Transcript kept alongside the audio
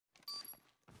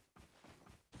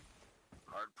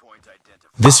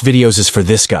This videos is for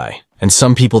this guy, and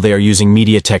some people they are using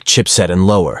Mediatek chipset and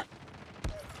lower.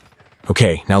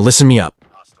 Okay, now listen me up.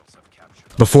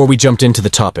 Before we jumped into the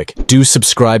topic, do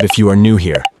subscribe if you are new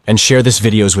here, and share this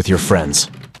videos with your friends.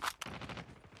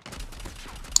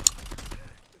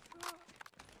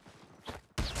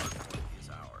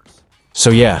 So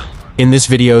yeah, in this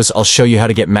videos I'll show you how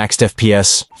to get maxed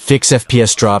FPS, fix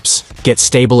FPS drops, get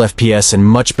stable FPS and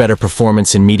much better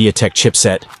performance in Mediatek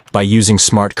chipset by using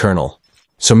smart kernel.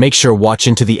 So make sure watch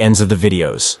into the ends of the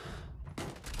videos.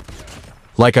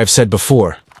 Like I've said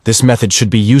before, this method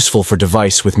should be useful for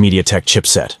device with Mediatek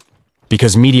chipset,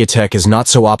 because Mediatek is not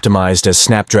so optimized as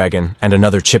Snapdragon and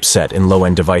another chipset in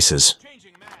low-end devices.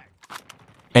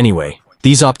 Anyway,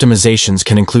 these optimizations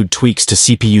can include tweaks to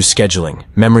CPU scheduling,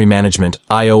 memory management,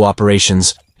 I/O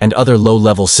operations, and other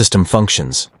low-level system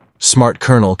functions. Smart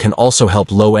kernel can also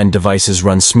help low-end devices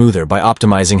run smoother by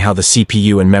optimizing how the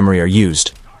CPU and memory are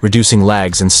used, reducing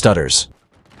lags and stutters.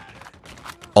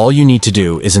 All you need to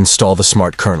do is install the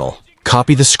smart kernel,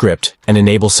 copy the script, and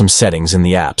enable some settings in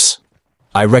the apps.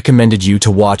 I recommended you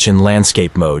to watch in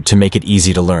landscape mode to make it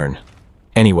easy to learn.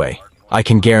 Anyway, I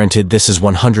can guarantee this is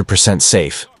 100%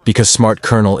 safe, because smart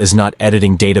kernel is not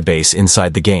editing database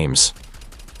inside the games.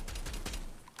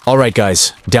 Alright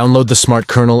guys, download the smart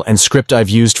kernel and script I've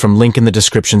used from link in the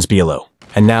descriptions below.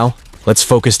 And now, let's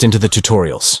focus into the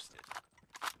tutorials.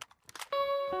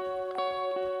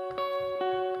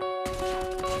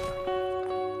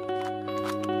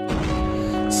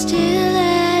 Still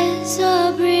as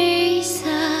a breeze,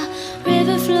 a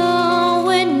river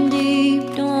flowing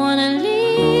deep. Don't wanna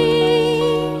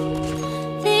leave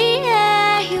the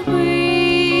air you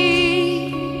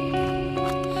breathe.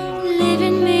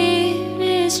 Living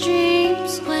me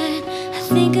dreams when I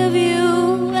think of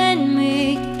you and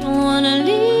me. Don't wanna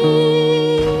leave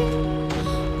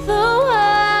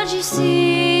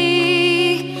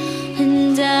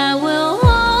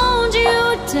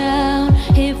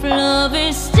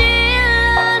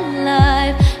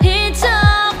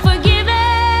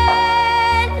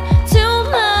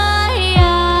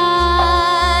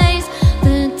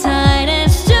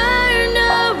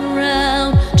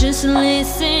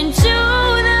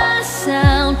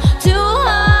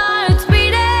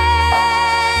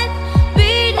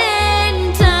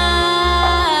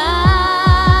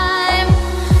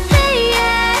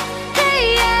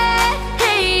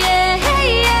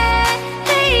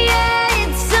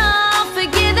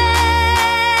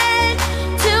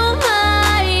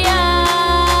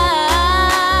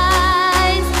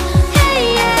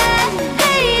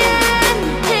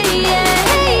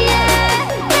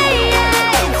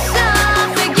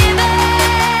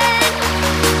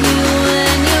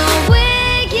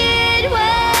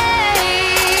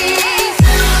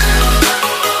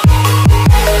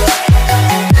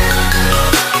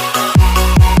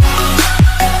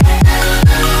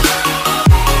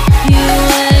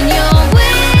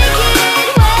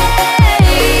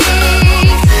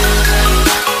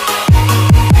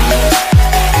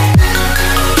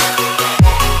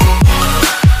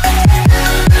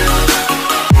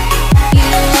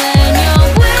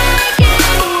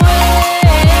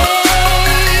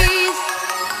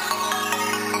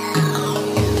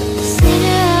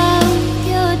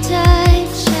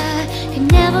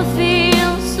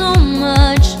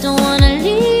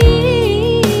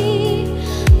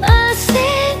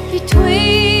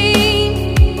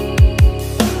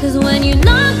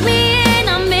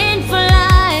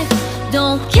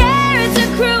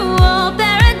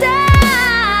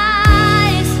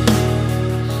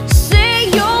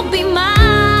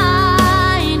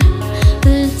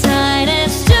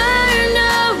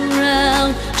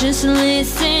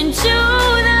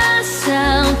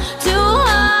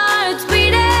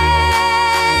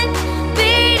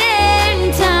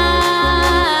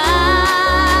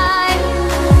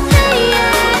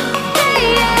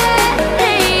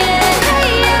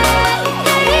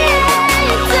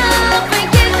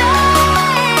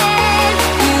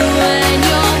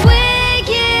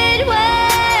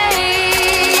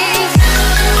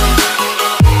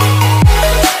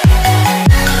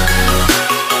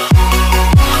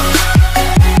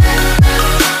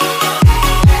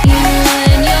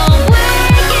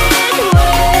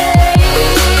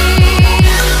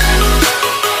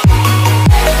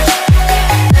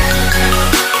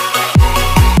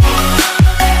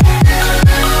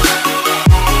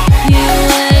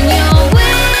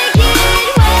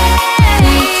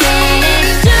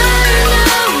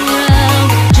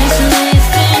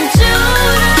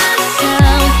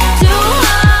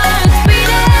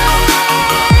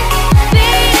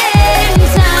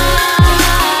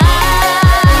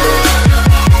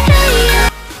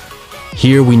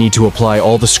Here we need to apply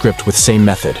all the script with same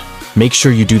method. Make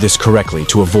sure you do this correctly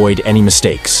to avoid any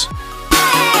mistakes.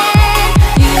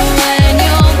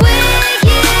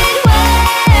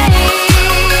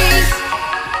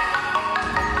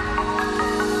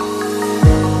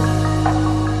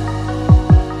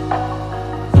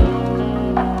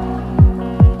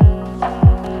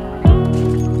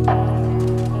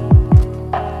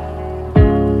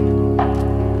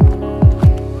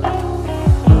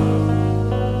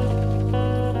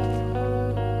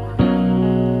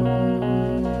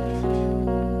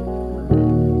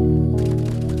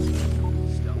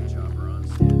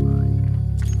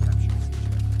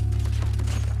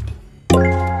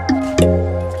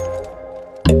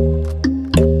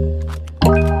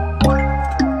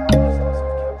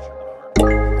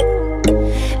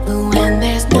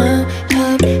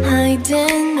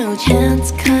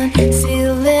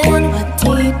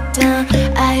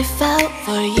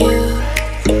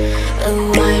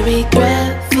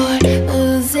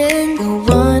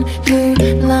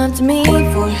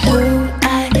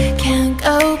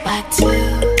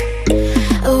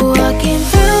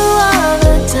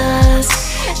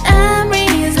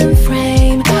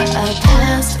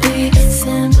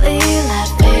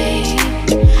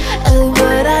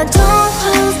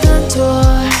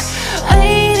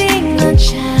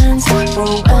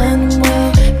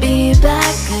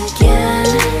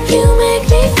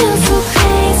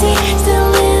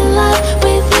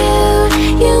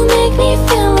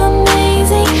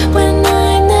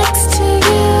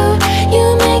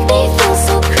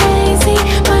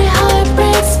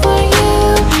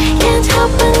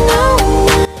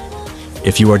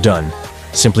 If you are done,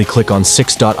 simply click on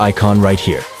 6-dot icon right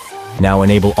here. Now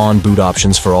enable on boot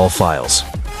options for all files.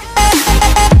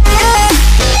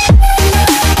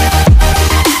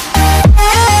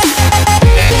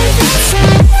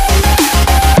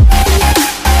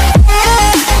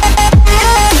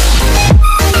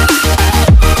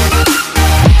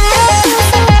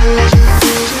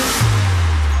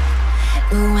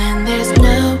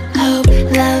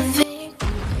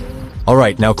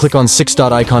 Alright, now click on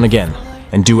 6-dot icon again,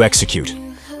 and do execute.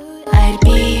 I'd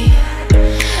be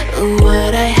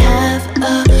what I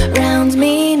have around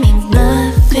me means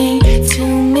nothing to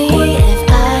me if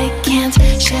I can't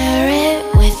share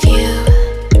it with you.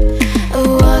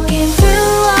 Walking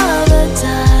through all the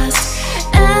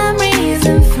dust, memories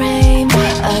and frame,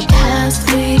 a past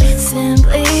we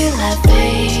simply let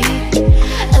fade.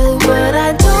 But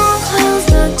I don't close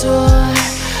the door,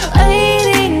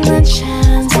 waiting the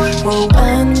chance for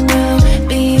when we'll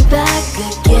be back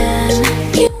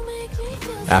again.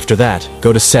 After that,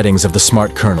 go to settings of the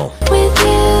smart kernel. With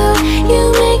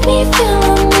you make me feel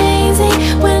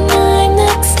amazing. When I'm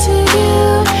next to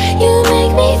you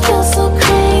make me feel so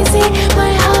crazy.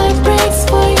 My heart breaks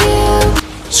for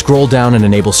you. Scroll down and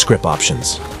enable script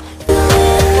options.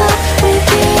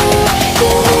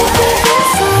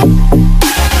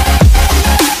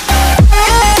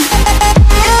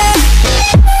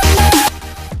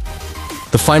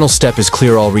 The final step is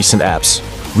clear all recent apps,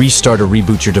 restart or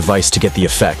reboot your device to get the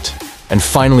effect, and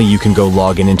finally you can go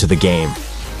log into the game.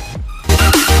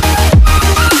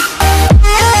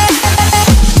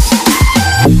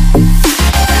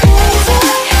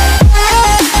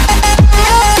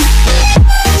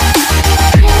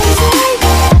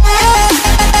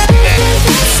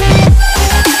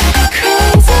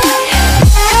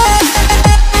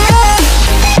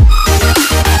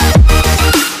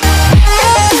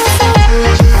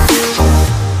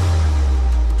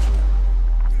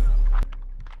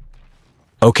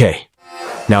 Okay,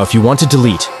 now if you want to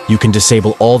delete, you can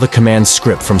disable all the command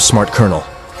script from Smart Kernel.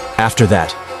 After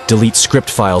that, delete script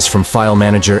files from File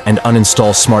Manager and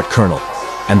uninstall Smart Kernel.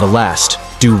 And the last,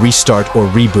 do restart or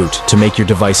reboot to make your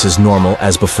devices normal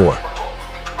as before.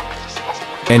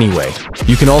 Anyway,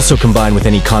 you can also combine with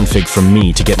any config from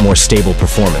me to get more stable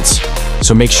performance,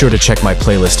 so make sure to check my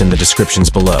playlist in the descriptions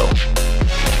below.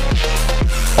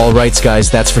 Alright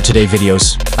guys, that's for today's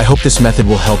videos. I hope this method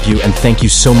will help you, and thank you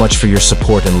so much for your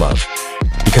support and love,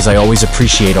 because I always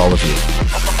appreciate all of you.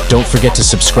 Don't forget to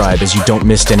subscribe as you don't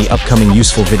miss any upcoming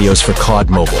useful videos for COD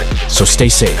Mobile. So stay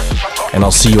safe, and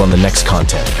I'll see you on the next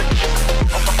content.